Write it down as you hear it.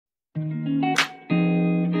Never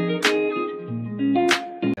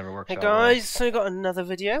works Hey out guys, so we got another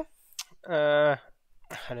video. I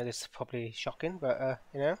know this is probably shocking, but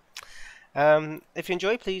you know. If you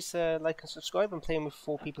enjoy, please like and subscribe. I'm playing with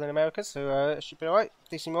 4 people in America, so it should be alright.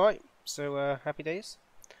 They seem alright, so happy days.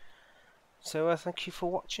 So thank you for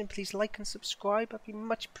watching. Please like and subscribe. That'd be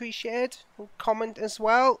much appreciated. And comment as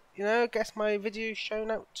well. You know, get my video shown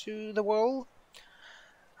out to the world.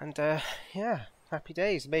 And yeah, happy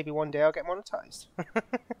days. Maybe one day I'll get monetized.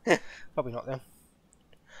 Probably not then.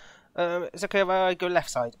 It's okay if I go left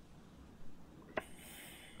side.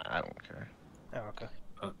 I don't care. Oh, okay.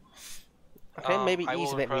 Okay, maybe I he's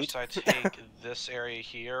will a bit rude. request I take this area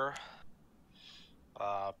here.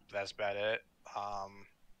 That's about it.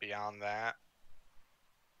 Beyond that,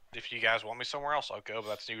 if you guys want me somewhere else, I'll go, but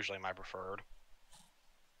that's usually my preferred.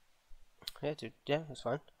 Yeah, dude. Yeah, that's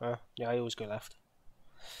fine. Yeah, I always go left.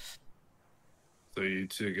 So you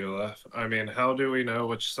two go left. I mean, how do we know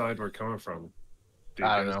which side we're coming from? Do you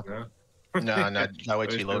I guys don't know? No, not way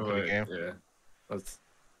too Let's low go for the wait, game. Yeah. Let's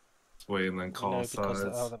wait and then call No, because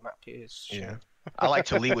sides. how the map is. Yeah. I like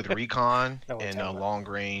to lead with recon No one and tell that. long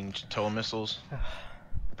range tow missiles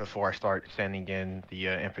before I start sending in the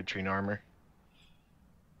infantry and armor.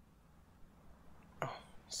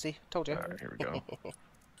 See, told you. Alright, here we go.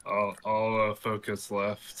 I'll focus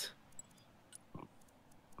left.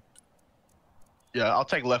 Yeah, I'll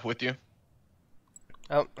take left with you.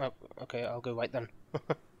 Oh, okay, I'll go right then.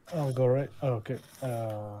 I'll go right. Oh, okay.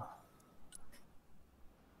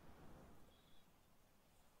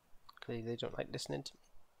 Clearly they don't like listening to me.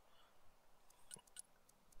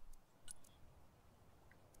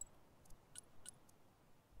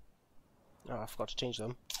 Oh, I forgot to change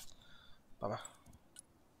them. Bummer.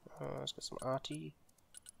 Let's get some RT.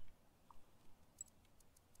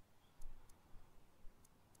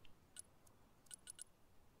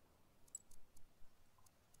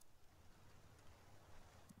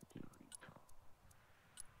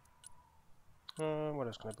 What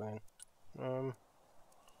else can I bring in?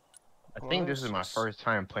 I think this is my first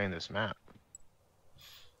time playing this map.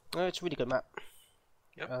 Oh, it's a really good map.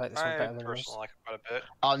 Yep, I like this one better than personally yours. like it quite a bit.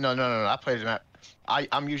 Oh no! I played the map.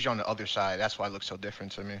 I'm usually on the other side. That's why it looks so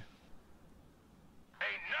different to me. Ain't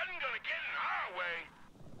nothing gonna get in our way.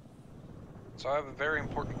 So I have a very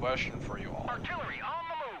important question for you all. Artillery on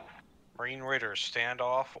the move. Marine Raiders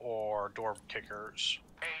standoff or door kickers?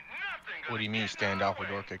 Ain't nothing gonna What do you mean get in our standoff with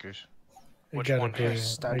way. door kickers? It Which gotta one be.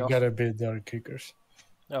 has It standoff? gotta be dark kickers.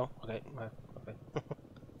 Oh, okay. Okay.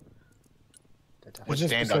 What's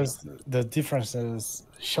It's just standoff? because the difference is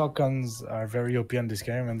shotguns are very OP in this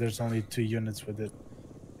game, and there's only 2 units with it.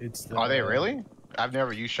 It's the, Are they really? I've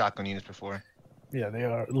never used shotgun units before. Yeah, they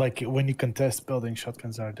are. Like when you contest building,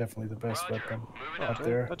 shotguns are definitely the best Roger. weapon Moving out out.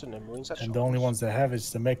 there. I don't know, Marines have And the only shotguns. ones they have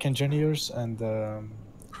is the mech engineers and They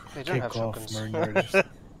don't have kickoff shotguns. marine raiders.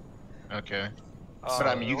 Okay. But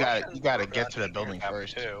I mean, you the gotta- Russians you gotta and get to the Russians building have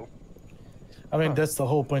first. Too. I mean, Huh. that's the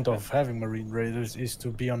whole point of having marine raiders is to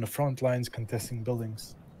be on the front lines contesting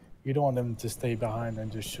buildings. You don't want them to stay behind and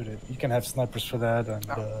just shoot it. You can have snipers for that and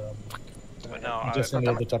But no, just any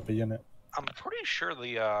other type of unit. I'm pretty sure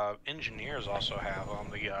the engineers also have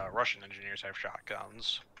the Russian engineers have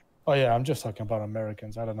shotguns. Oh yeah, I'm just talking about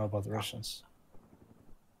Americans. I don't know about the Russians.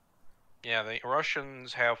 Yeah, the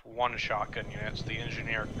Russians have 1 shotgun unit. It's the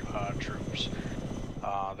engineer troops.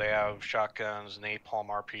 They have shotguns, napalm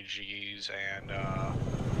RPGs, and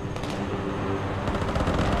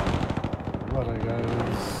What are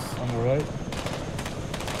guys on the right?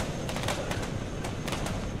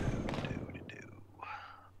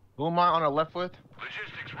 Who am I on the left with?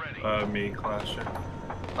 Logistics ready. Me, Clasher.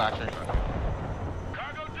 Flasher.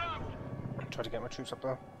 Cargo dumped. Try to get my troops up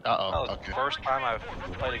there. Uh that oh. was Okay. the first time I've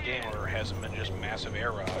played a game where there hasn't been just massive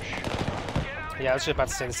air rush. Yeah, I was just about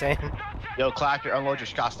to say the same. Yo, Clacker, unload your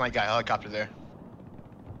Scott Snipe guy helicopter there.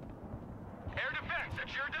 Air defense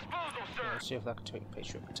at your disposal, sir. Let's see if that can take a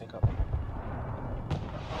Patriot can take up.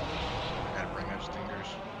 Gotta bring up stingers.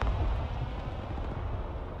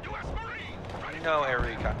 U.S. Marine. Ready. No air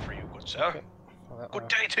recon for you, good sir. Okay. Well, that, Good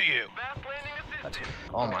day to you. Fast landing assisted.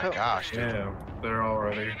 Oh my Okay. gosh, dude. Yeah, they're all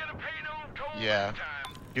ready. Ain't gonna pay no toll Yeah.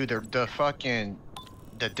 time. Dude,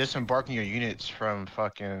 the disembarking your units from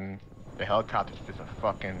fucking the helicopters is a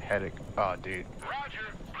fucking headache. Oh, dude. Roger.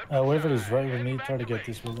 Flip Whoever the is side. right with me, Heading try to back get way.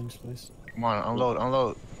 these buildings, please. Come on,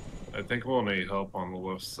 unload. I think we'll need help on the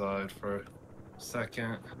left side for a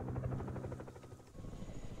second.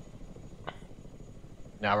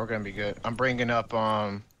 Now we're gonna be good. I'm bringing up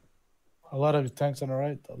A lot of tanks on the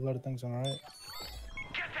right. A lot of tanks on the right.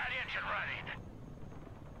 Get that engine running.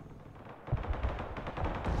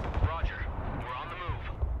 Roger. We're on the move.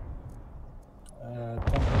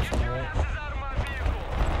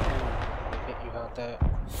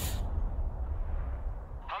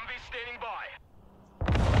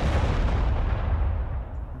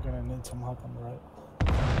 and some help on the right.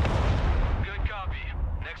 Good copy.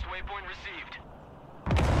 Next waypoint received.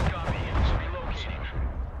 Copy. Relocating.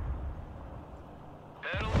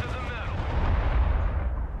 Pedal to the metal.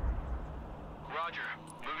 Roger.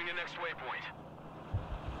 Moving to next waypoint.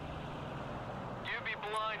 You'd be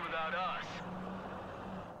blind without us.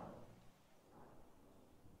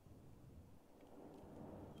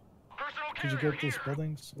 Personal Could you carrier get these here.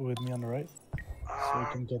 buildings with me on the right? So we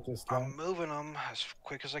can get this I'm line. moving them as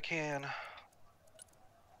quick as I can.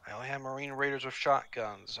 I only have Marine Raiders with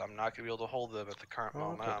shotguns. I'm not gonna be able to hold them at the current Okay,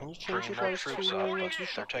 moment. can you I'm change bringing your more guys troops to up. next to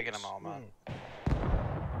They're taking them shotguns? all, man.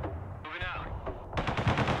 Moving out.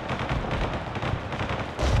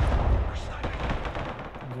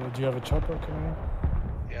 Do you have a chopper coming in?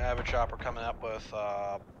 Yeah, I have a chopper coming up with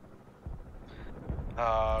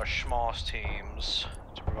Schmoss teams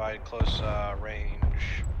to provide close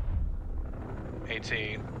range AT.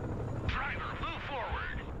 Driver, move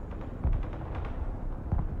forward.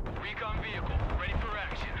 Recon vehicle, ready for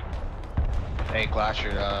action. Hey, Glacier,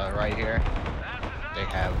 right here. Passes They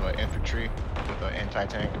out. have infantry with an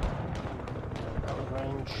anti-tank. Out of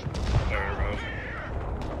range. There, bro.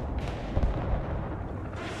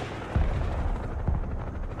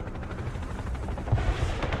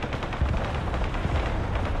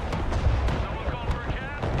 Someone call for a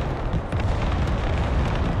cab?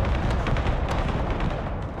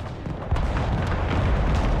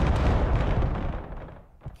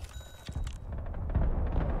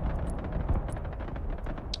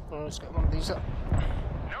 Oh, let's get one of these up.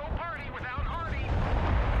 No party without Hardy.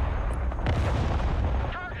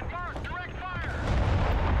 Target marked, direct fire.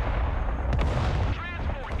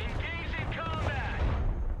 Transport engaged in combat.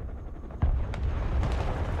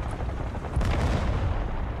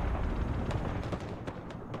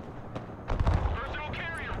 Personal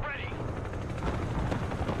carrier ready.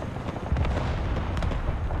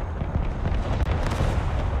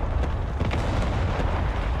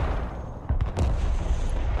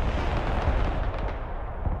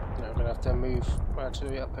 Now we're gonna have to move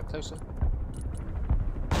artillery up a bit closer.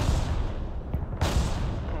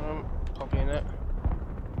 Probably in it.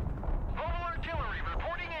 Mobile artillery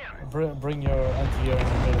reporting in. Bring your anti-air in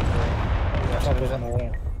the middle. Yeah, Choppers so on the right.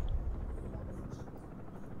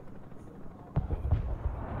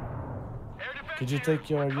 Air defense Could you here. take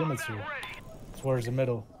your We're units combat here? ready. Towards the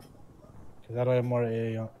middle. Because that way I have more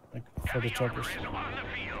AA like, for the Heavy choppers. armor is on the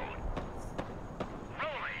field.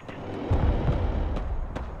 Rolling.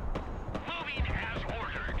 Moving as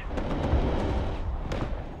ordered.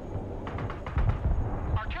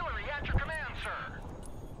 Artillery at your command, sir.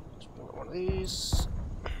 let's bring up one of these.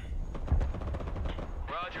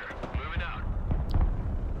 Roger. Moving out.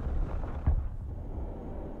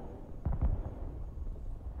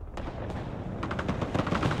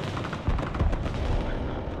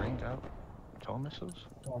 Bring out tow missiles.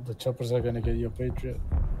 All the choppers are gonna get you a Patriot.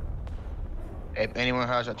 If anyone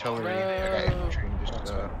has artillery, I got infantry. Just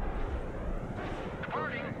That's go fine.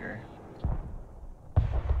 Departing. right here.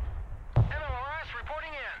 MLRS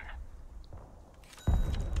reporting in.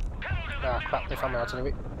 Pedal to the Ah, metal, crap, they found my driver.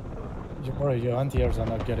 artillery. Your anti-airs are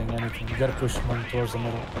not getting anything. You gotta push one towards the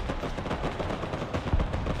middle.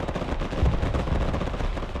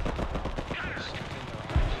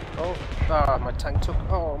 Oh, my tank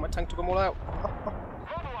took them all out.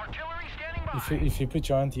 Mobile artillery standing by. If you put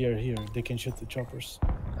your anti-air here, they can shoot the choppers.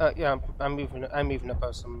 Yeah, I'm moving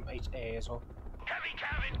up some 8A as well. Heavy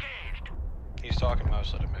cav engaged. He's talking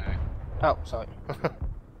mostly to me. Oh, sorry.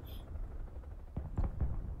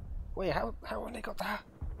 Wait, how have they got that?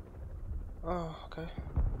 Oh, okay.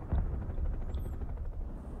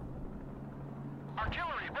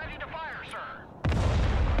 Artillery ready to fire, sir.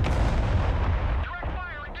 Direct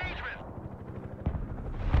fire engagement.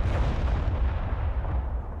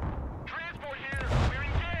 Transport here. We're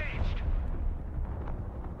engaged.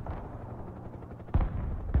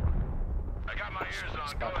 I got my ears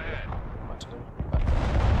on. Go ahead. Artillery.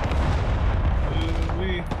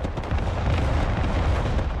 We.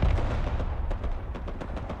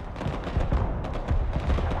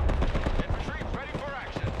 Infantry ready for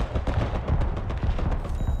action.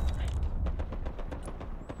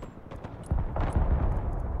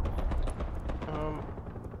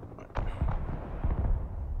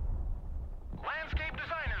 Landscape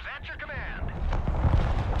designers at your command.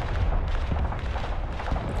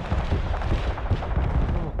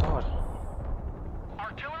 Oh God.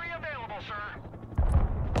 Artillery available, sir.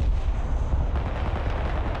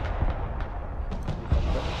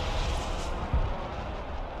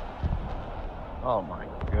 Oh my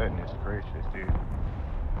goodness gracious, dude.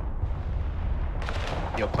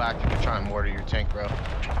 Yo, Plaque, you can try and mortar your tank, bro.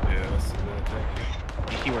 Yeah, that's a good. Thank you.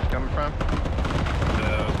 You see where it's coming from?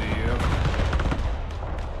 No, do you?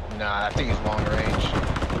 Nah, I think it's long range.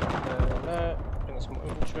 No, bring some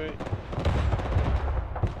infantry.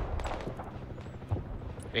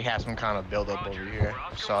 They have some kind of buildup over here.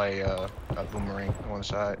 Saw a boomerang on one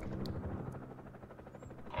side.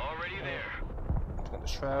 Already there. Got the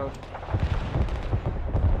shroud.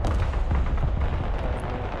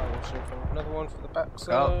 I will shoot another one for the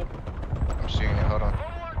backside. I'm seeing it. Hold on.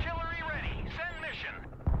 Full artillery ready. Send mission.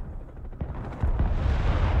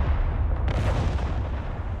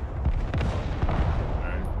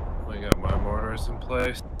 Alright, we got my mortars in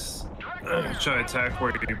place. Should I attack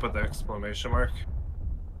where you put the exclamation mark?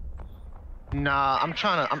 Nah, I'm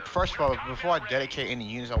first of all, before I dedicate any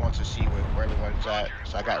units, I want to see where everyone's at.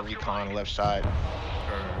 So I got recon on the left side.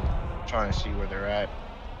 Or Trying to see where they're at.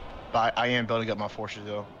 But I am building up my forces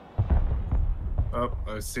though. oh,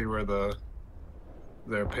 I see where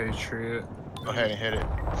their Patriot. Go ahead and hit it.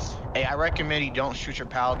 Hey, I recommend you don't shoot your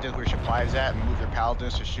paladins where your supply is at. Move your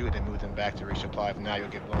paladins to shoot, then move them back to resupply. If not, you'll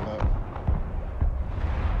get blown up.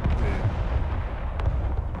 Yeah.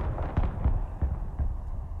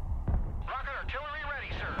 Rocket artillery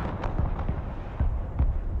ready, sir.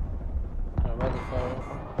 Ready for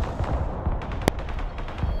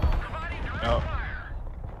Providing direct Oh. fire.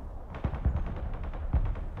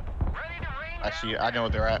 Ready to rain I see it. I know where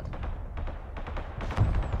they're at.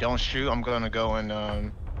 Don't shoot. I'm gonna go and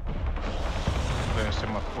I'm gonna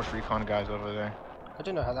send my force recon guys over there. I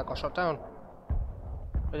didn't know how that got shot down.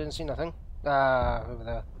 I didn't see nothing. Ah, over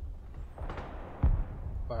there.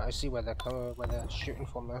 Right, I see where they're coming, where they're shooting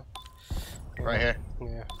from now. Right here.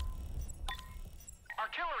 Yeah.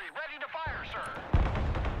 Artillery ready to fire, sir.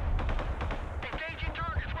 Engaging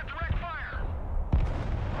targets with direct fire.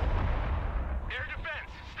 Air defense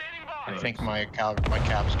standing by. I think my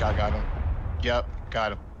caps got him. Yep,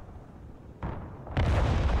 got him.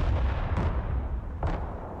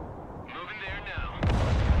 Moving there now.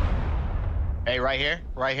 Hey, right here,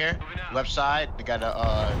 Moving out. left side. They got a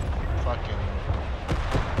fucking.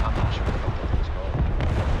 I'm not sure what the fuck it's called.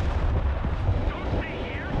 Don't stay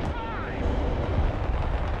here. Fly.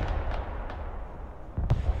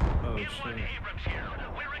 Oh M1 shit. Abrams here.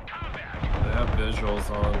 We're in combat. They have visuals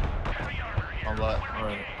on Heavy armor here. On what?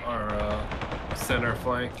 our center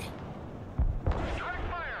flank. Direct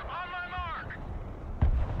fire on my mark.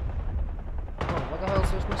 Oh, what the hell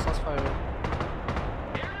is those missiles firing?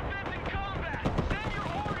 Air defense in combat. Send your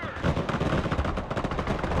order.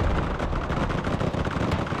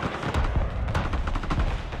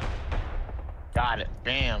 Got it.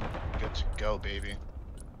 Bam. Good to go, baby.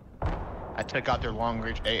 I took out their long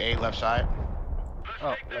range AA left side. Let's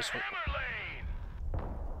Oh, take the nice one. hammer lane.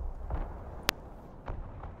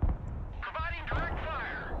 Providing direct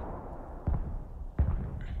fire.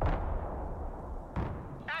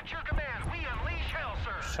 At your command, we unleash hell,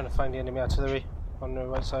 Just sir. trying to find the enemy artillery on the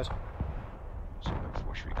right side. Send my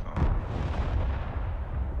force recon.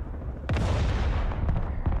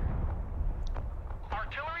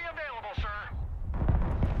 Artillery available, sir.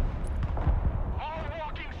 All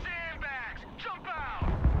walking sandbags, jump out.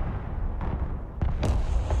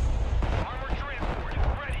 Armored transport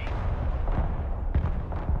ready.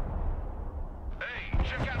 Hey,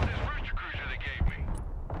 check out this rooster cruiser they gave me.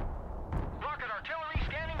 Rocket artillery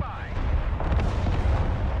scanning by.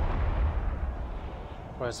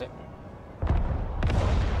 Where is it?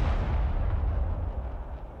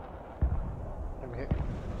 Over here.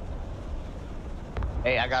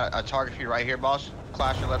 Hey, I got a target for you right here, boss.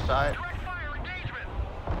 Clash your left side. Direct fire engagement.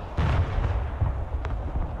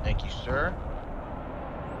 Thank you, sir.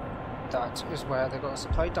 That is where they got a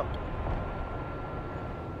supply dump.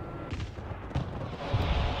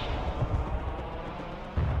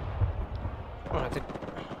 Oh, do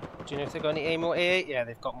you know if they've got any more AA? Yeah,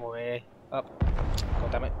 they've got more AA. Up.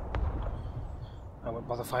 God damn it. I won't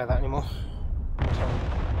bother fire that anymore.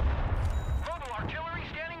 Mobile artillery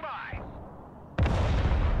standing by.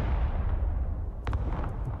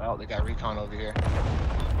 Oh, they got recon over here.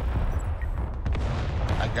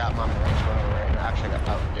 I got my Marines going over right now. Actually,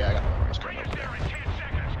 I got my Marines going Bring over us there. there in 10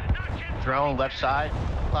 seconds. Not 10 Drone left side,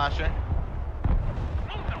 Clasher.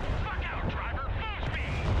 Move the fuck out, driver. Full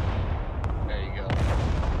speed. There you go.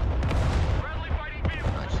 Friendly fighting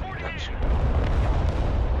vehicle Nice. reporting Nice. in.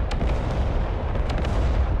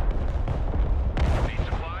 Need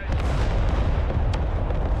supplies?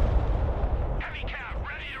 Heavy cap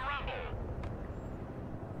ready to rumble.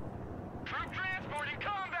 Troop transport in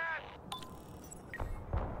combat.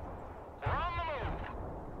 We're on the move.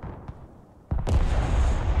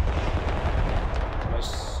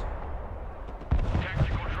 Nice.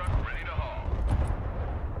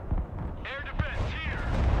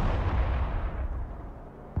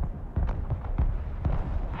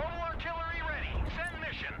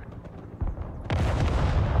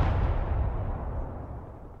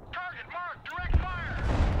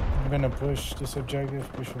 gonna push this objective,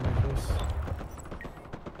 push from this.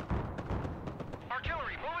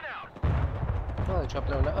 Artillery moving out. Oh, they dropped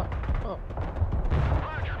down there. Oh,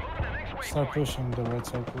 Roger, moving to next Start waypoint. pushing the red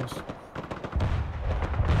circles.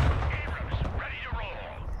 Abrams, ready to roll.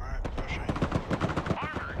 Alright, pushing.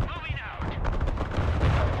 Armored, moving out.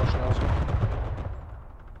 I'm pushing also.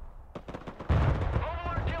 Mobile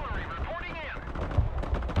artillery reporting in.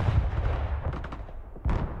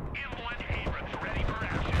 M1 Abrams ready for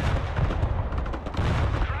action.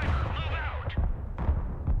 Driver, move out.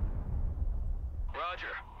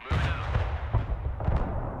 Roger, moving out.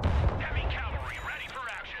 Heavy cavalry ready for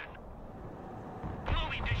action.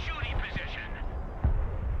 Moving to shooting position.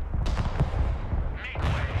 Make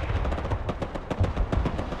way.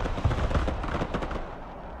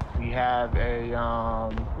 We have a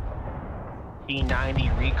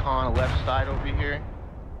T90 recon left side over here.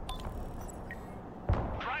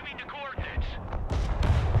 Driving to coordinates.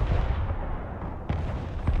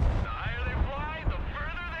 The higher they fly, the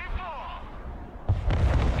further they fall.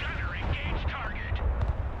 Gunner, engage target.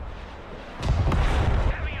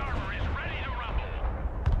 Heavy armor is ready to rumble.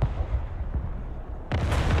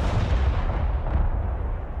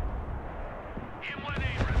 M1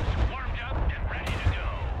 Abrams, warmed up and ready to go.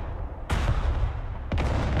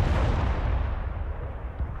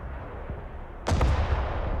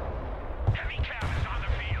 Heavy cav is on the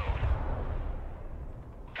field.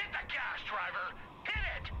 Hit the gas, driver. Hit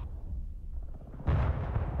it!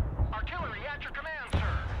 Artillery at your command,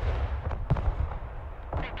 sir.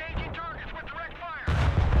 Engaging targets with direct fire.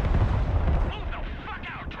 Move the fuck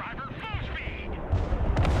out, driver. Full speed.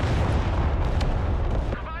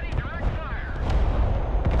 Providing direct fire.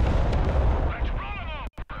 Let's roll them over.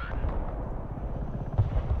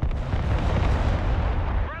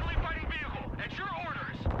 Friendly fighting vehicle, at your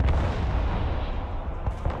orders.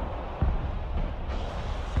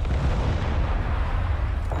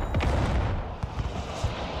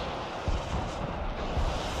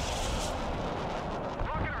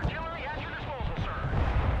 Rocket artillery at your disposal, sir.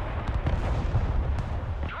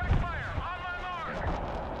 Direct fire, on my mark.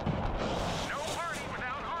 No party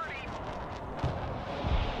without Hardy.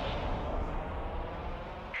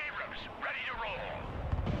 Abrams, ready to roll.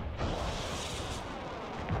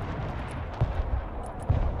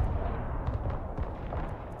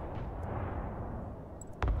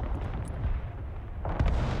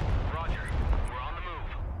 Roger, we're on the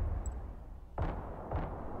move.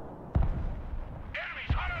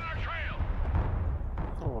 Enemies hot on our trail.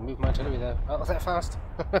 Oh, we'll move my artillery there. Oh, was that fast?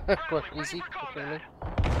 Go on, easy. Okay,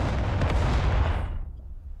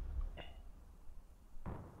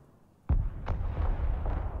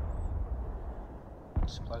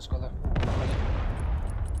 supplies got there.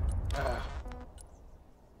 Ah.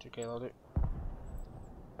 2K load it.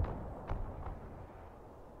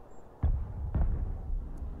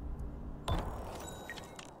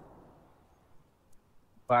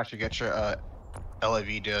 We'll actually get your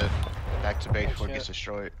LAV to back to base before it shit. gets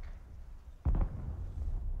destroyed.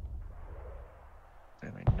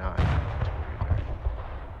 Maybe not.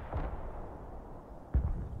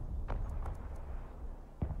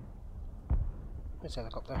 Where's the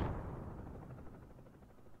helicopter?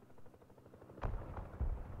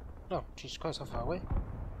 Oh, Jesus Christ, how far away?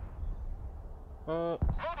 Mobile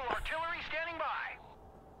artillery standing by.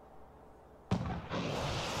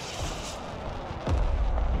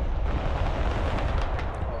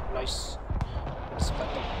 Oh, nice.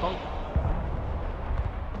 Inspect the bunk.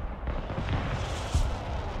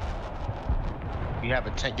 You have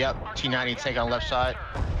a tank. Yep, T90 tank on left side.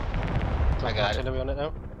 I got it. Artillery on it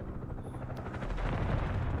now.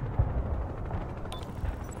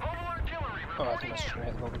 Mobile artillery Oh, I reporting think that's just in. gonna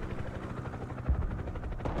hit the bubble.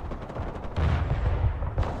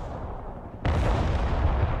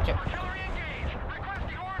 Yep. Artillery engaged.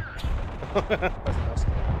 Requesting orders. That's nice.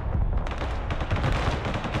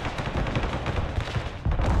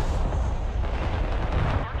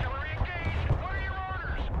 Artillery engaged. What are your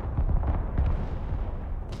orders?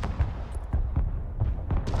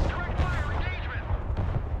 Direct fire engagement.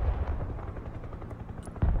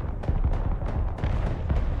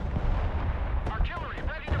 Artillery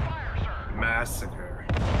ready to fire, sir. Massacre.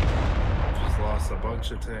 Just lost a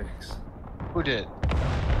bunch of tanks. Who did?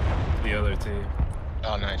 The other team.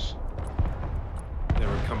 Oh, nice. They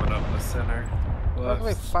were coming up in the center. Why do they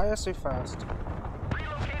Left. fire so fast?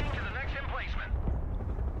 Relocating to the next emplacement.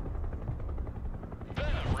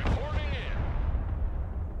 Venom reporting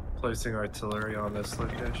in. Placing artillery on this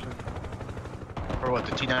location. Or what,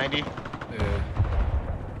 the T90? Yeah.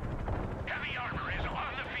 Heavy armor is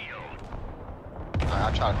on the field.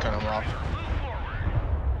 I'll try to cut him off. Move forward.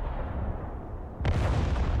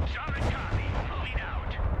 Shot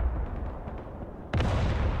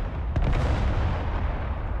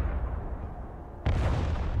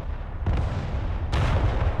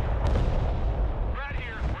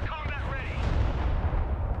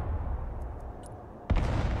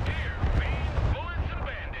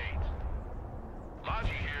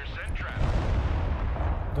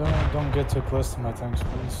Don't get too close to my tanks,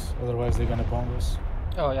 please. Otherwise, they're gonna bomb us.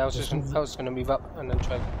 Oh yeah, I was Just just move- I was gonna move up and then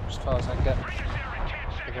try as far as I can get.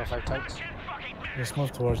 I got 5 tanks. Just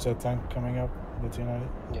move towards that tank coming up. That's United.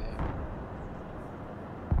 Yeah.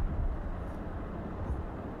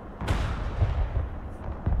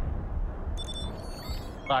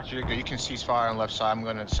 Clash, you're good. You can cease fire on left side. I'm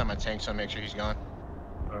gonna send my tanks and make sure he's gone.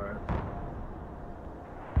 Alright.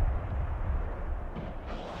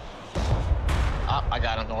 Ah, I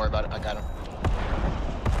got him. Don't worry about it. I got him.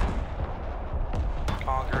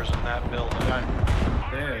 Conqueror's in that building. Done.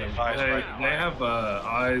 Damn. Advise right They have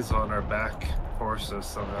eyes on our back forces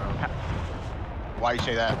somehow. Why you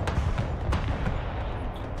say that?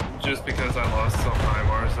 Just because I lost some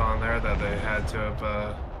HIMARS on there that they had to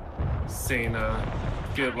have seen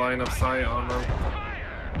good line of sight on them.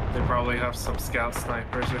 They probably have some scout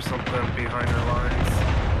snipers or something behind our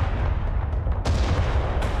lines.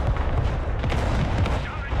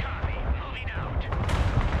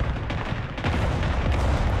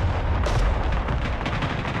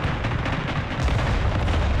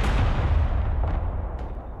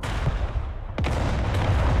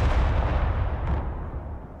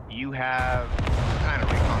 You have what kind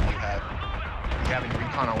of recon do you have? You have any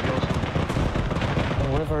recon on wheels?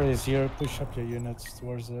 Whoever is here, push up your units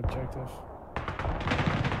towards the objective.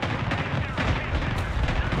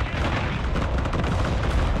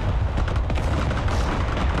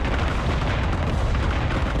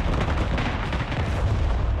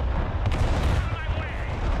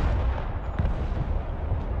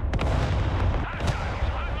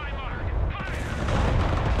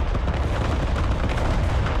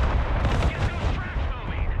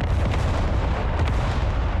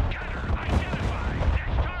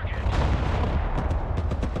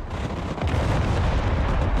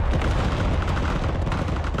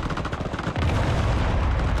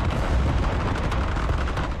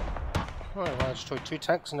 Alright, well, I destroyed 2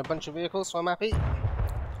 tanks and a bunch of vehicles, so I'm happy. Armored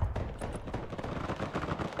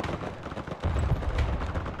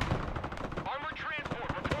transport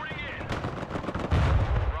reporting in.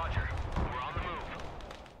 Roger. We're on the move.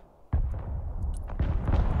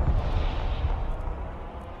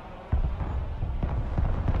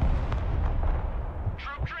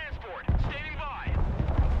 Troop transport standing by.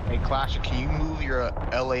 Hey, Clash, can you move your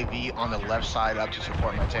LAV on the left side up to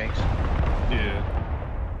support my tanks? Yeah.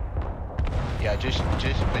 Yeah, just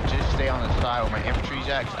stay on the side where my infantry's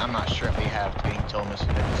at, 'cause I'm not sure if they have any tow missiles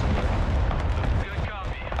in this somewhere. Good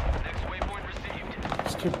copy. Next waypoint received.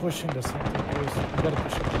 Just keep pushing the center, boys. You gotta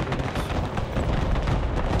push up the units.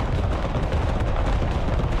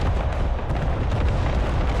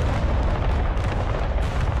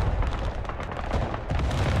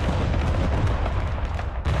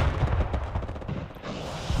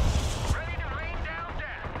 Ready to rain down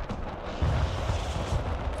death.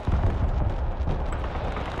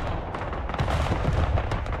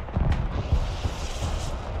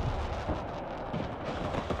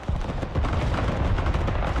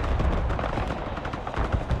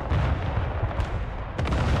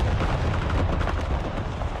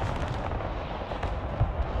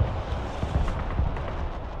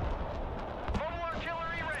 Mobile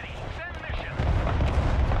artillery ready. Send mission.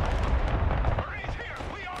 Marines here.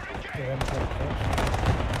 We are engaged. The enemy got close.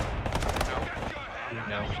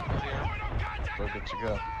 No, we're good to go.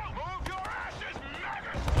 Move your asses,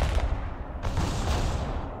 maggots!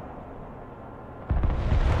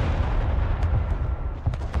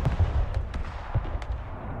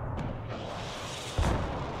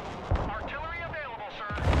 Artillery available, sir.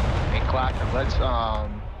 Hey, Clash,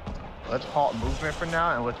 let's halt movement for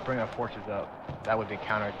now and let's bring our forces up. That would be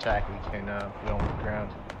counterattack. We can be on the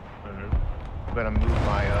ground. I'm gonna move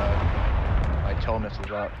my my tow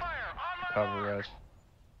missiles up, Fire on my cover us.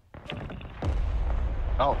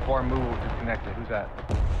 Oh, foreign move disconnected. Who's that?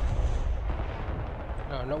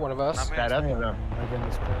 No, not one of us. Not me. That other them. Again,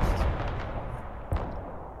 this crashed.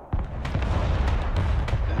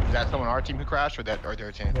 Is that someone on our team who crashed or their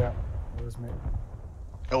team? Yeah, it was me.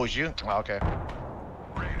 Oh, it was you? Oh, okay.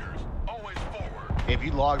 Raiders, always forward. If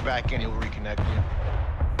you log back in, it will reconnect you. Yeah,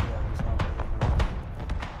 he's not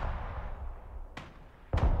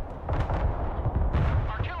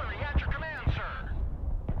Artillery at your command, sir.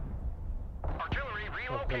 Artillery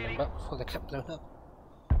I'll bring them relocating. back before they get blown up.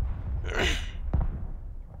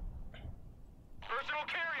 Personal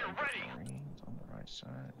carrier ready. Marines on the right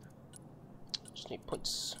side. Just need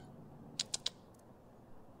points.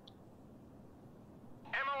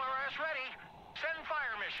 MLRS ready. Send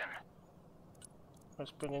fire mission.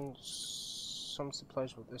 Let's bring in some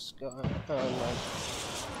supplies with this guy. And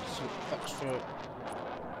some extra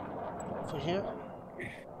for here.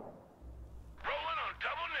 Rolling on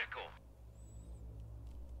double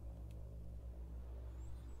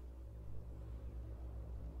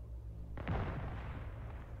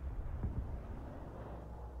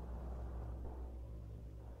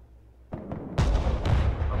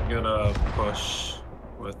gonna push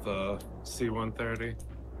with C-130.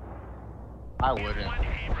 I wouldn't.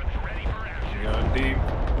 You going deep?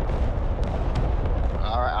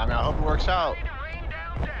 Alright, I mean, I hope it works out.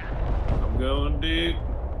 I'm going deep.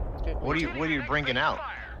 What are you bringing out?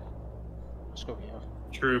 Let's go here.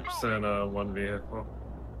 Troops and one vehicle.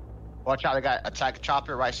 Watch out, I got attack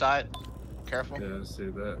chopper right side. Careful. Yeah, I see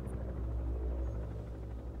that.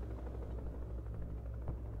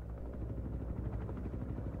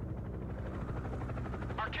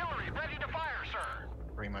 Artillery ready to fire, sir.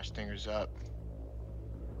 Bring my stingers up.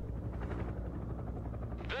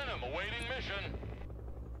 Venom awaiting mission.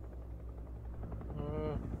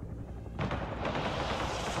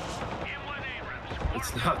 Inland Abrams.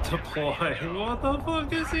 It's not deploying. What the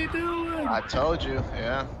fuck is he doing? I told you,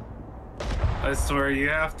 yeah. I swear you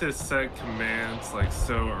have to set commands like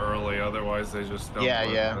so early, otherwise they just don't Yeah,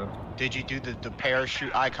 work. yeah. Did you do the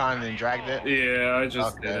parachute icon and then dragged it? Yeah, I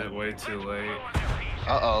just did Okay. it way too late.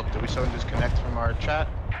 Uh-oh, did we someone disconnect from our chat?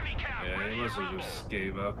 Yeah, he must have just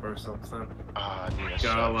gave up or something. Ah, dude, that Gotta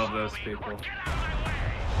sucks. love those people.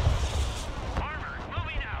 Armor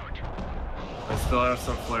moving out. I still have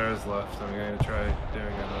some flares left. I'm gonna try doing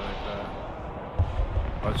it like that.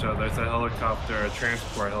 Watch out, there's a helicopter, a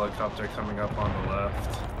transport helicopter coming up on the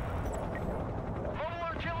left. Mobile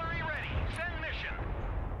artillery ready. Send mission.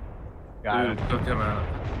 Got Dude, him. took him out.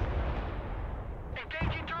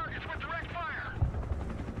 Engaging targets with direct fire.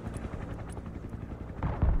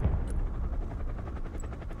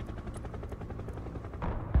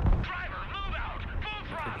 Driver, move out. Full I think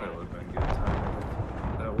throttle. that would have been good timing.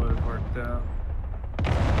 That would have worked out.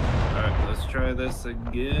 Alright, let's try this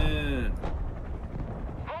again.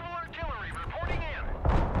 Mobile artillery reporting in.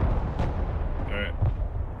 Alright,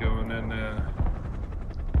 going in now.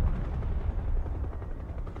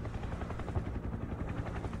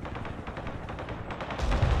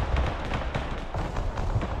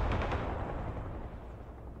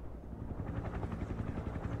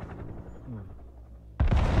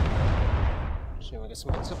 Should we get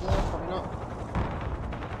some hits up there? Probably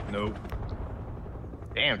not. Nope.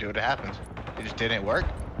 Damn, dude, what happened? It just didn't work?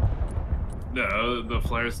 No, the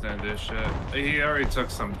flares didn't do shit. He already took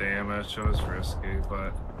some damage, it was risky,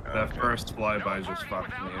 but that Okay. first flyby just fucked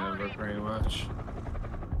me over pretty much.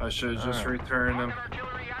 I should just Alright. return him. Rocket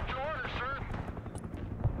artillery at your order, sir.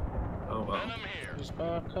 Oh well. Venom here. He's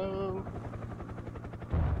back home.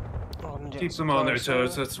 Oh, I'm gonna get Keep them on their supplies,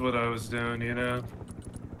 toes, that's what I was doing, you know?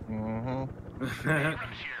 Mm-hmm. Abrams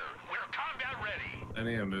here. We're combat ready. I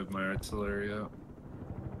need to move my artillery up.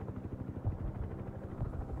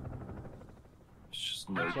 It's just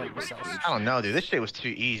no Yeah, big besides- deal. I don't know, dude. This shit was too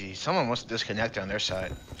easy. Someone must disconnect on their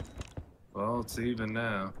side. Well, it's even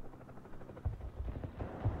now.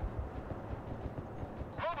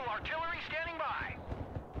 Mobile artillery standing by.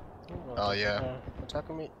 Oh, yeah.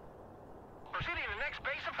 Attacking me. Proceeding to next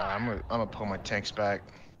base of fire. I'm gonna pull my tanks back.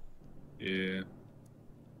 Yeah.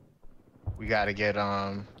 We gotta get,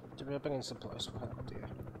 Did we bring in supplies for help, dear?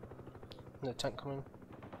 The tank coming.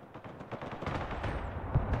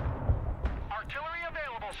 Artillery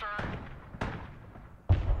available, sir.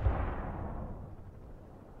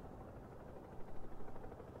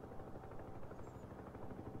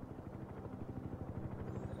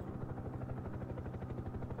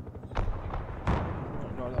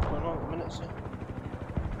 No, that's going on at the minute, so.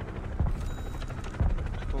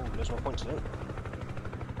 Oh, there's more points in it.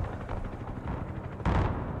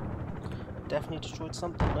 Definitely destroyed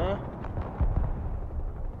something there.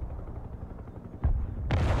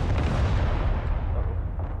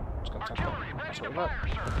 Uh-oh. It's gonna tank Artillery that. ready That's to what we got. fire,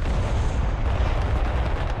 sir.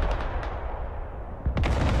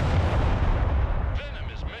 Venom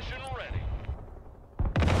is mission ready.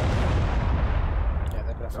 Yeah,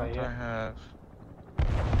 they're gonna fight don't you. I have?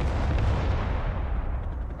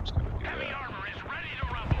 I'm just gonna do Heavy that. armor is ready to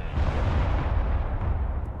rumble.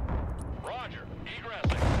 Roger.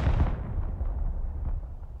 Egressing.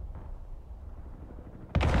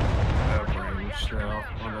 Have range now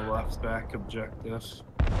on the left back objective.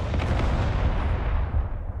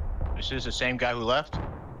 This is the same guy who left?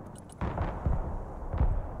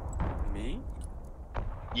 Me?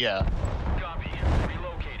 Yeah. Copy.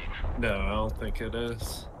 Relocating. No, I don't think it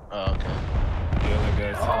is. Oh, okay. The other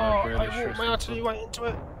guy's Oh, like I British or walked my artillery something. right into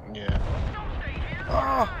it. Yeah. Don't stay here.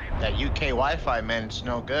 Oh, That UK Wi-Fi, man, it's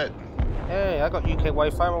no good. hey, I got UK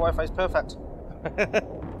Wi-Fi. My Wi-Fi's perfect.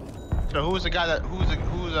 So who's the guy that who's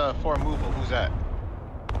for removal? Who's that?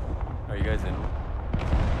 Are you guys in?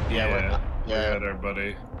 Yeah, We yeah. had our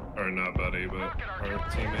buddy, or not buddy, but Rocket our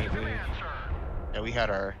artillery teammate at leave. command, sir. Yeah, we had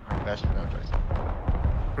our best friend.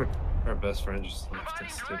 Our best friend just left Providing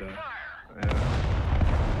us direct today. fire.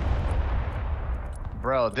 Yeah.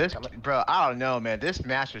 Bro, I don't know, man. This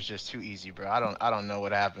match was just too easy, bro. I don't know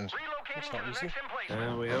what happens. That's not easy.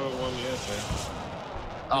 Yeah, we haven't won yet, man.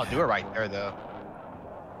 I'll do it right there, though.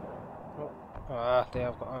 They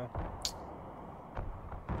have got.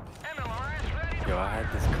 Yo, I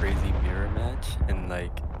had this crazy mirror match, and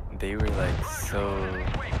like they were like so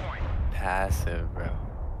passive, bro.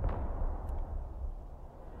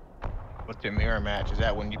 What's the mirror match? Is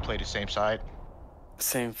that when you play the same side?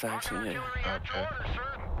 Same faction, yeah. Okay.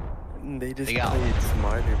 And they just They got- played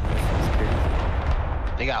smarter, bro. It's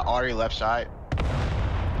crazy. They got Ari left side.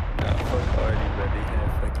 Nah, fuck Artie, bro. They had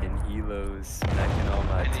fucking helos smacking all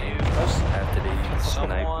my teams after they sniped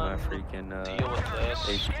my someone freaking Deal with this.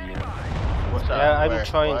 HDM. What's up? Yeah, I'm Where?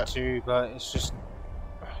 trying What? to, but it's just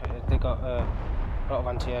they got a lot of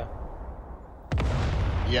anti-air.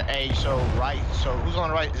 Yeah, hey, so who's on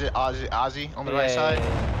the right? Is it Ozzy on the right side?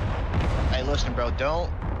 Hey, listen, bro, don't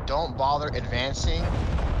bother advancing.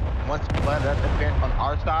 Once let us advance on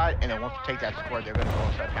our side, and then once you take that square, they're gonna go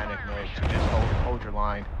into that panic mode. So just hold your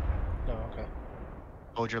line. Oh, okay.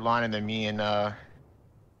 Hold your line, and then me and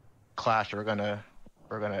Clash we're gonna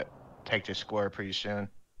take this square pretty soon.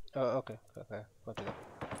 Oh, okay. Okay. I'll do that.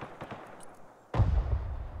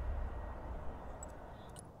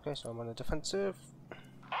 Okay, so I'm on the defensive.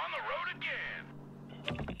 On the road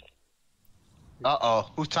again. Uh-oh,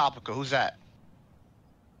 who's topical? Who's that?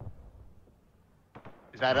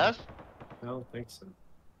 Is that us? I don't think so.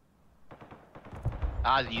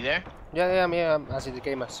 Ozzy, you there? Yeah, I'm here. I'm Azzy the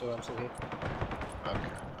gamer, so I'm still here.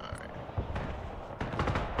 Okay, alright.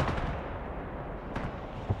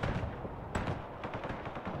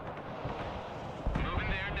 Moving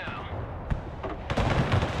there now.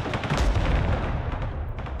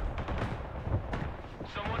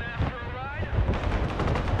 Someone asked for a ride?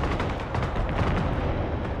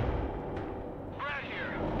 Brad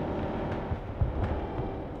here.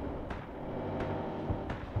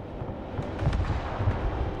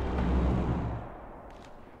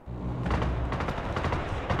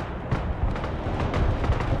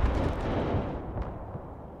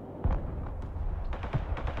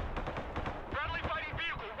 Friendly fighting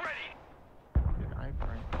vehicle ready. Did I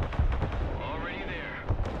bring? Already there.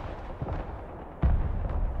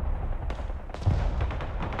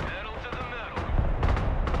 Metal to the metal.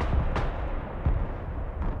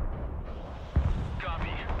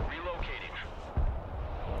 Copy. Relocating.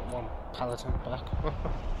 One paladin back.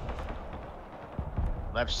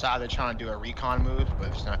 Left side, they're trying to do a recon move, but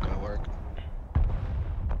it's not gonna work.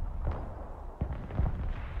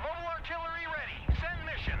 Mobile artillery ready. Send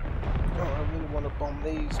mission. Oh, I really want to bomb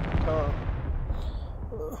these, but I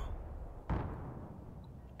can't.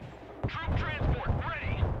 Troop transport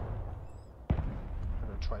ready. I'm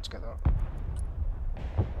gonna try to get that.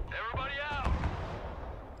 Everybody out.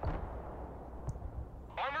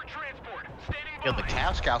 Armored transport. Standing by. Yo, the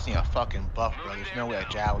Cav Scouts need a fucking buff, bro. There's no way a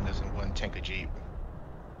Javelin doesn't win tank a Jeep.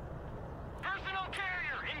 Personal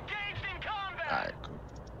carrier engaged in combat. Alright, cool.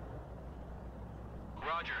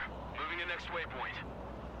 Roger. Moving to next waypoint.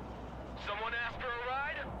 Someone asked for a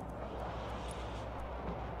ride?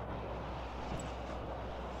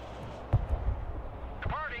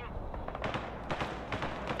 Departing.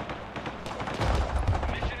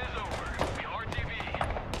 Mission is over. The RTV.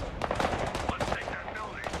 Let's take that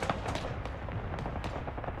building.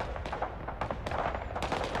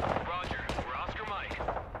 Roger. We're Oscar Mike.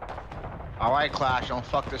 Alright, Clash, don't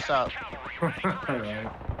fuck this up. Cavalry ready. Alright.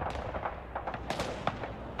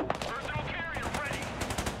 Personal carrier ready.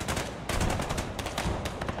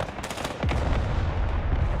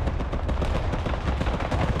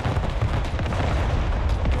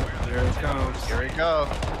 There it comes. Here we go.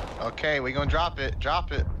 Okay, we gonna drop it.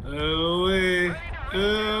 Drop it. Ooh-wee.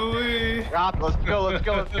 Ooh-wee. Drop it. Let's go, let's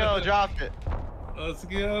go, let's go. Drop it. Let's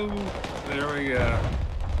go. There we go.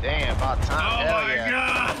 Damn, about Oh time. Hell my yeah.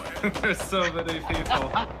 god! There's so many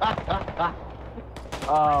people.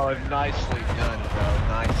 Oh, nicely done, bro.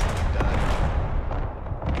 Nicely done.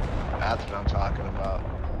 That's what I'm talking about.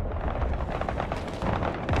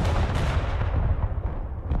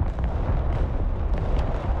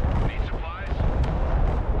 Need supplies?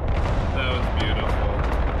 That was beautiful.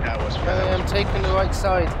 That was I'm taking the right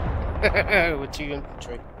side with 2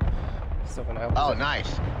 infantry. Still gonna help. Oh, is it?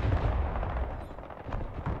 nice.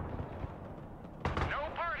 No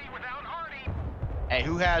party without Artie. Hey,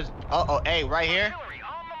 who has? Oh, hey, right here. Artillery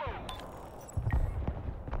on the move.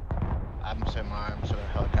 I'm sort of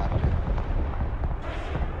helicopter.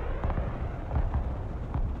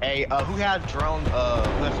 Hey, who has drone? Who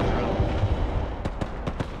has a drone?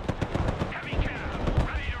 Heavy cab,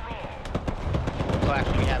 ready to roll. Clash,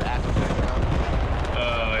 we have active drone. I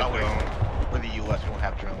Oh, wait. don't. We're the U.S. one.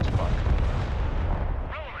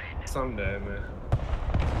 Someday,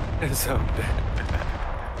 man. So bad.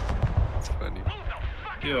 It's funny.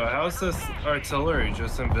 Yo, how's this artillery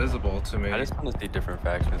just invisible to me? I just want to see different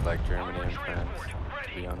factions like Germany and France,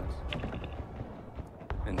 to be honest.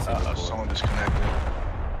 And Singapore. Someone disconnected.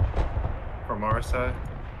 From our side?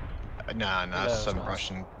 Nah, No, it's it's some not.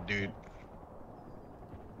 Russian dude.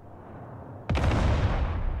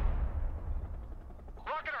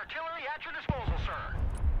 Rocket artillery at your disposal, sir.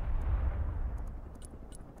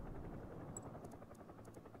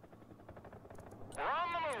 We're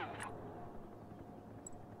on the move.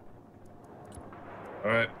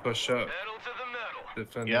 Alright, push up. Pedal to the metal.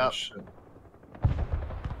 Defend Yep. that shit.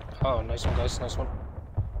 Oh, nice one, guys. Nice one.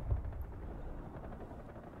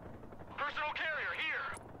 Personal carrier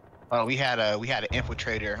here. Oh, we had an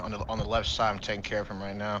infiltrator on the left side. I'm taking care of him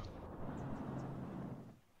right now.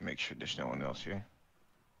 Make sure there's no one else here.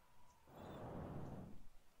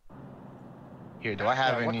 Here, do I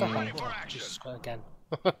have Yeah, what any? the heck? Oh, Jesus Christ, again.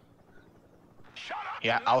 Shut up.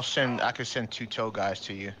 Yeah, I could send 2 tow guys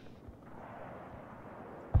to you.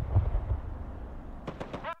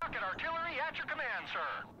 Rocket artillery at your command,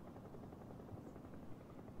 sir.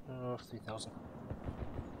 Oh, 3,000.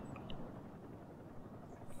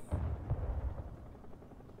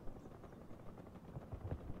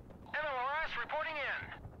 MLRS reporting in.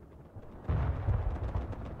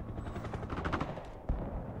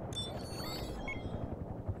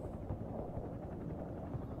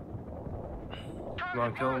 Come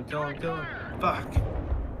on, kill him, kill him, kill him. Fuck.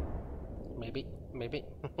 Maybe. Maybe.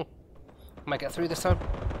 Might get through this time.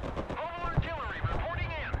 Mobile artillery reporting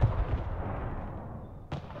in.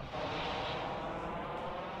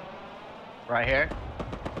 Right here.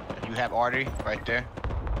 You have artery right there.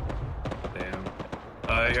 Damn.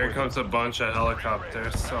 Here comes a bunch of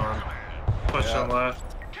helicopters, so I'm pushing Yeah.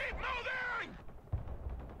 left. Keep moving!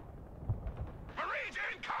 Marines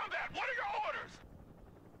in combat, what are your orders?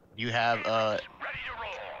 You have Ready to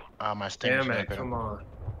roll. my stinger Damn it, sniper. come on.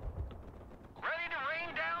 Ready to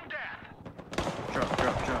rain down death. Drop,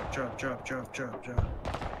 drop, drop, drop, drop, drop, drop, drop.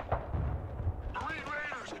 Marine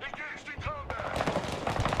Raiders engaged in combat.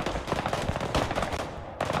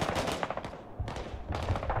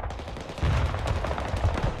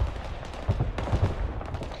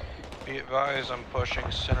 Be advised, I'm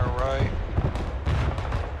pushing center right.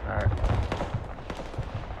 Alright.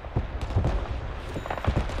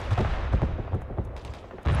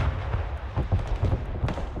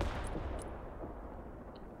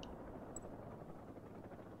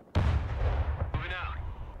 Moving out.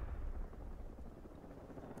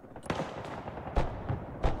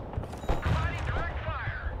 Providing direct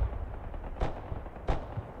fire.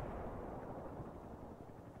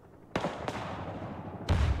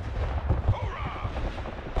 Hoorah!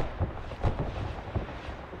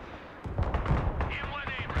 M1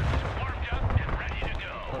 Abrams warmed up and ready to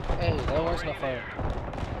go. Hey, that was not fire.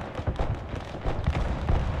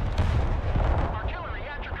 Artillery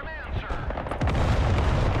at your command, sir.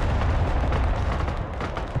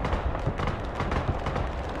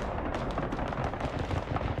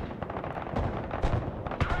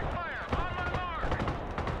 Direct fire on my mark.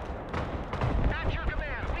 At your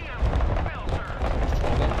command, we have well, sir. Let's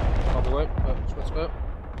try again. Probably won't, but let's go.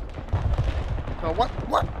 Oh, what?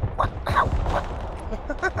 What? What? Ow! What?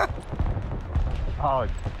 Oh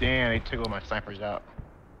damn, they took all my snipers out.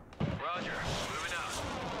 Roger. Moving out.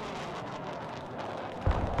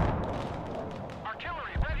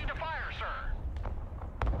 Artillery ready to fire, sir.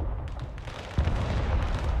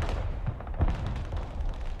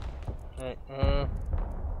 Right,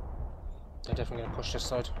 they're definitely gonna push this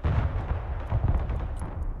side.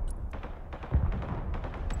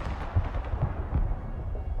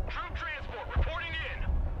 Troop transport reporting in.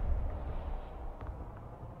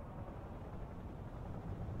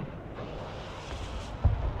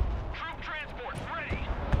 Troop transport ready.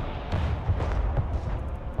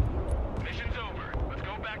 Mission's over. Let's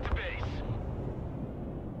go back to base.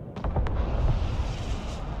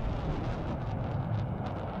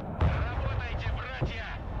 Работайте, братья.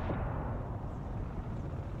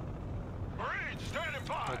 Marines, standing I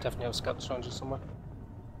by. definitely have scout soldiers somewhere.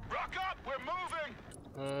 Rock up, we're moving.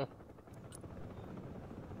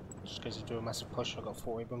 Just in case they do a massive push, I've got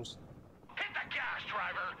 4 Abrams. Hit the gas,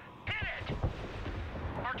 driver. Hit it.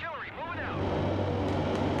 Artillery moving out.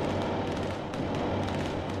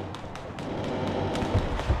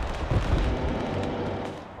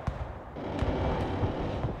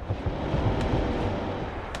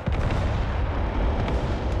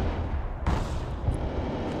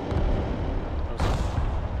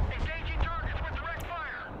 Engaging targets with direct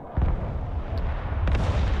fire.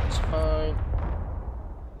 It's fine.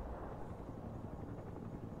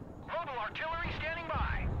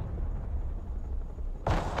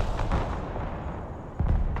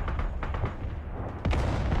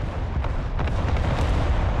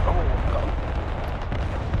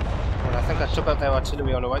 I took out their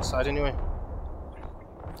artillery on the right side anyway.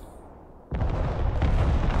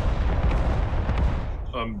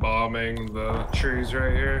 I'm bombing the trees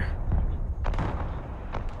right here.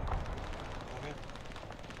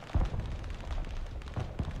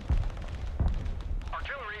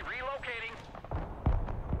 Artillery relocating.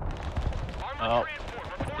 Oh,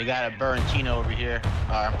 they got a Berantino over here.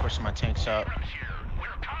 I'm pushing my tanks out. Abrams here. We're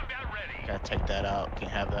combat ready. Gotta take that out.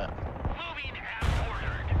 Can't have that. Moving as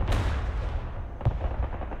ordered.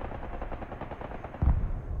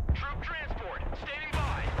 Troop transport standing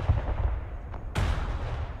by.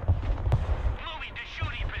 Moving to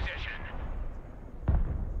shooting position.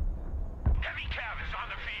 Heavy cav is on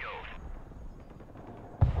the field.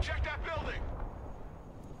 Check that building.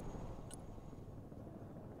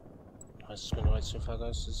 This is going right so far,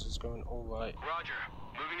 guys. This is going all right. Roger.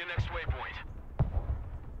 Moving to next waypoint.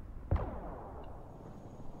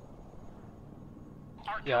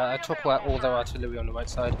 Yeah, I took out all their artillery on the right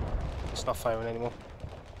side. It's not firing anymore.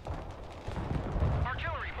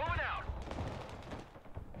 Artillery moving out.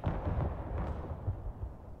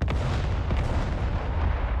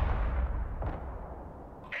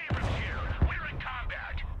 Abrams here. We're in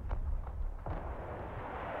combat.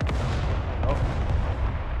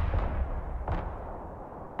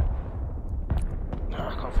 No,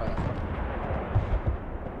 I can't fire that far.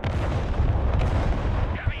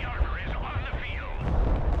 Heavy armor is on the field.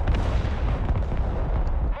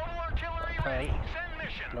 Mobile artillery ready. Send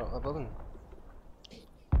mission. Blow up the building.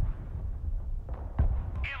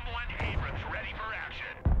 M1 Abrams ready for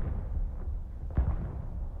action.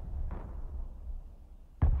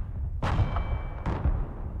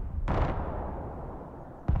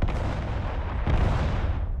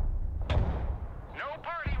 No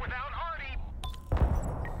party without Artie.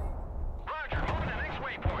 Roger, moving to next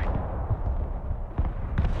waypoint.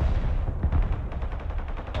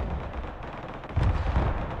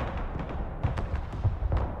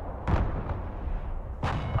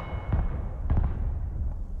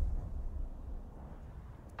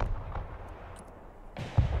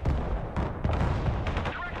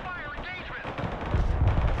 Direct fire engagement.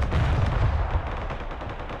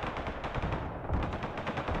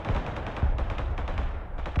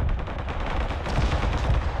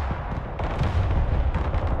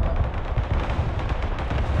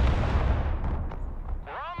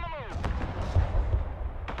 We're on the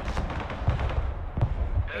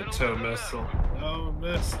move. It's a missile. Oh,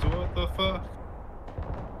 missed. What the fuck?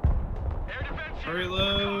 Air defense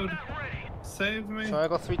Reload. ready. Save me. So I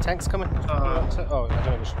got 3 tanks coming. Oh, I don't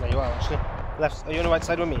know which. There you are, actually. Left. Are you on the right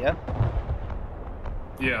side with me? Yeah.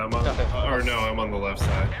 Yeah, I'm on. Okay. Or no, I'm on the left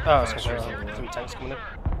side. Oh, I was Sure. going to 3 tanks coming in.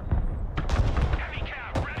 Heavy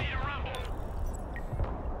cap ready to rumble.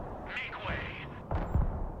 Make way.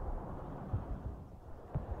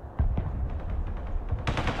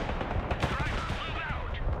 Driver, move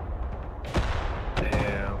out.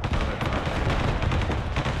 Damn.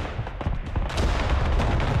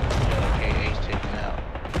 Yeah, AA's taken out.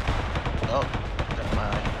 Oh, got my.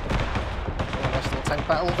 Oh, nice little tank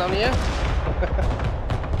battle down here.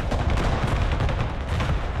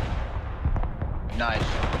 Nice.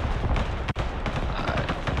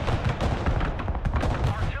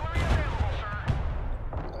 Artillery available, sir.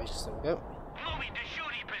 Nice, there we go. Moving to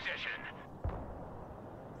shooting position.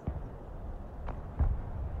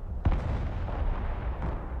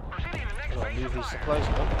 Proceeding to next I'll phase move of these fire. supplies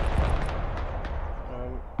now.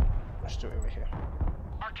 Let's do it over here.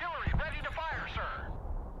 Artillery ready to fire, sir.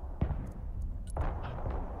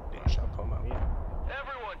 Yeah, shall I put them out here?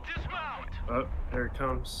 Everyone, dismount. Oh, here it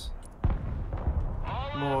comes.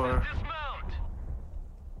 All More. officers dismount.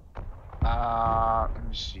 Let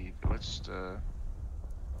me see. What's the?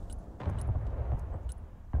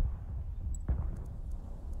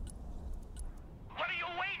 What are you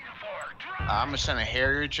waiting for? Drop. I'm gonna send a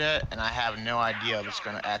Harrier jet, and I have no idea if it's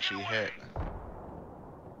gonna actually hit.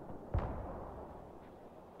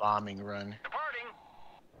 Bombing run. Departing.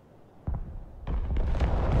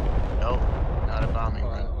 Nope, not a bombing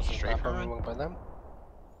Well, run. wasn't Straight that run. wrong by them?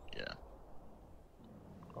 Yeah.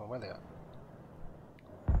 Oh, where they at?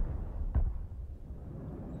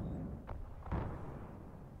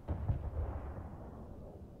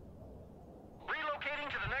 Relocating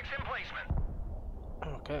to the next emplacement.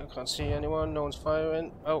 Okay, I can't see anyone. No one's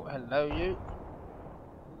firing. Oh, hello, you.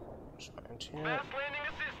 Just right into here. Fast landing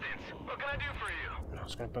assistance. What can I do for you? No, I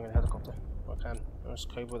was going to bring in a helicopter. I can. There's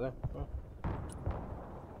Cobra there. Oh.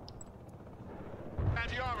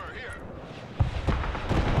 Anti-armor here.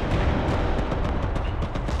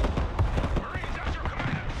 Marines at your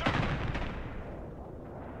command, sir.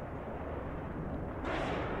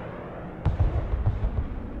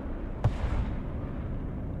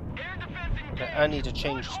 Okay, I need to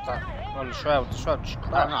change that on the shroud. The shroud's I don't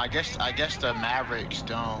crap. know. I guess the Mavericks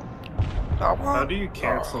don't. Oh, How what? do you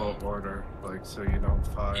cancel order, like so you don't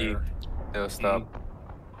fire? It'll stop.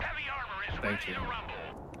 Heavy armor is Thank ready you. to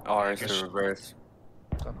rumble. R is guess- to reverse.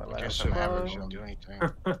 Stop it, I right, guess stop the it. Mavericks don't do anything. In the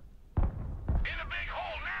big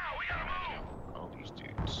hole now. We gotta move. Oh, these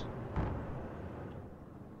dudes.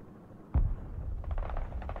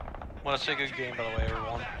 Well, it's a good game, by the way,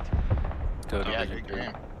 everyone. Still Yeah, Division good 3.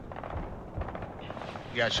 game.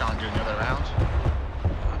 You guys trying to do another round?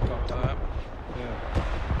 I'm good with that.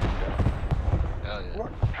 Hell yeah.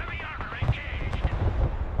 What? Heavy armor engaged.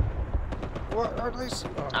 What are these?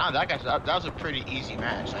 Ah, that was a pretty easy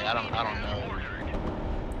match. Like I don't know.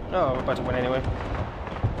 Oh, we're about to win anyway.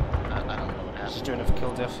 I don't know what Just happened. doing it for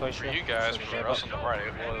kill death ratio. For you guys, So, for us on the right,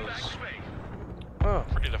 it was Oh,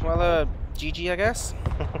 pretty difficult. well, GG, I guess.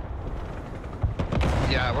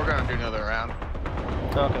 Yeah, we're gonna do another round.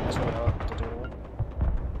 Oh, okay, that's what we are to do.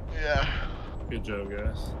 Yeah. Good job,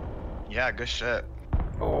 guys. Yeah, good shit.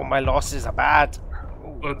 Oh, my losses are bad.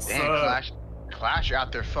 Ooh. What's Damn, Clash, you're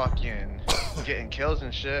out there fucking getting kills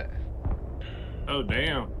and shit. Oh,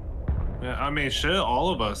 damn. Yeah, I mean, shit, all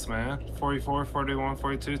of us, man. 44, 41,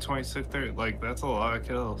 42, 26, 30. Like, that's a lot of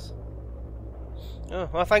kills. Oh,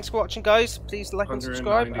 well, thanks for watching, guys. Please like and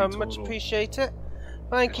subscribe. 190 I much total. appreciate it.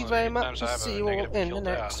 Thank you Well, very anytime much. I I'll have a see you all negative in the kill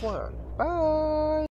next death. one. Bye.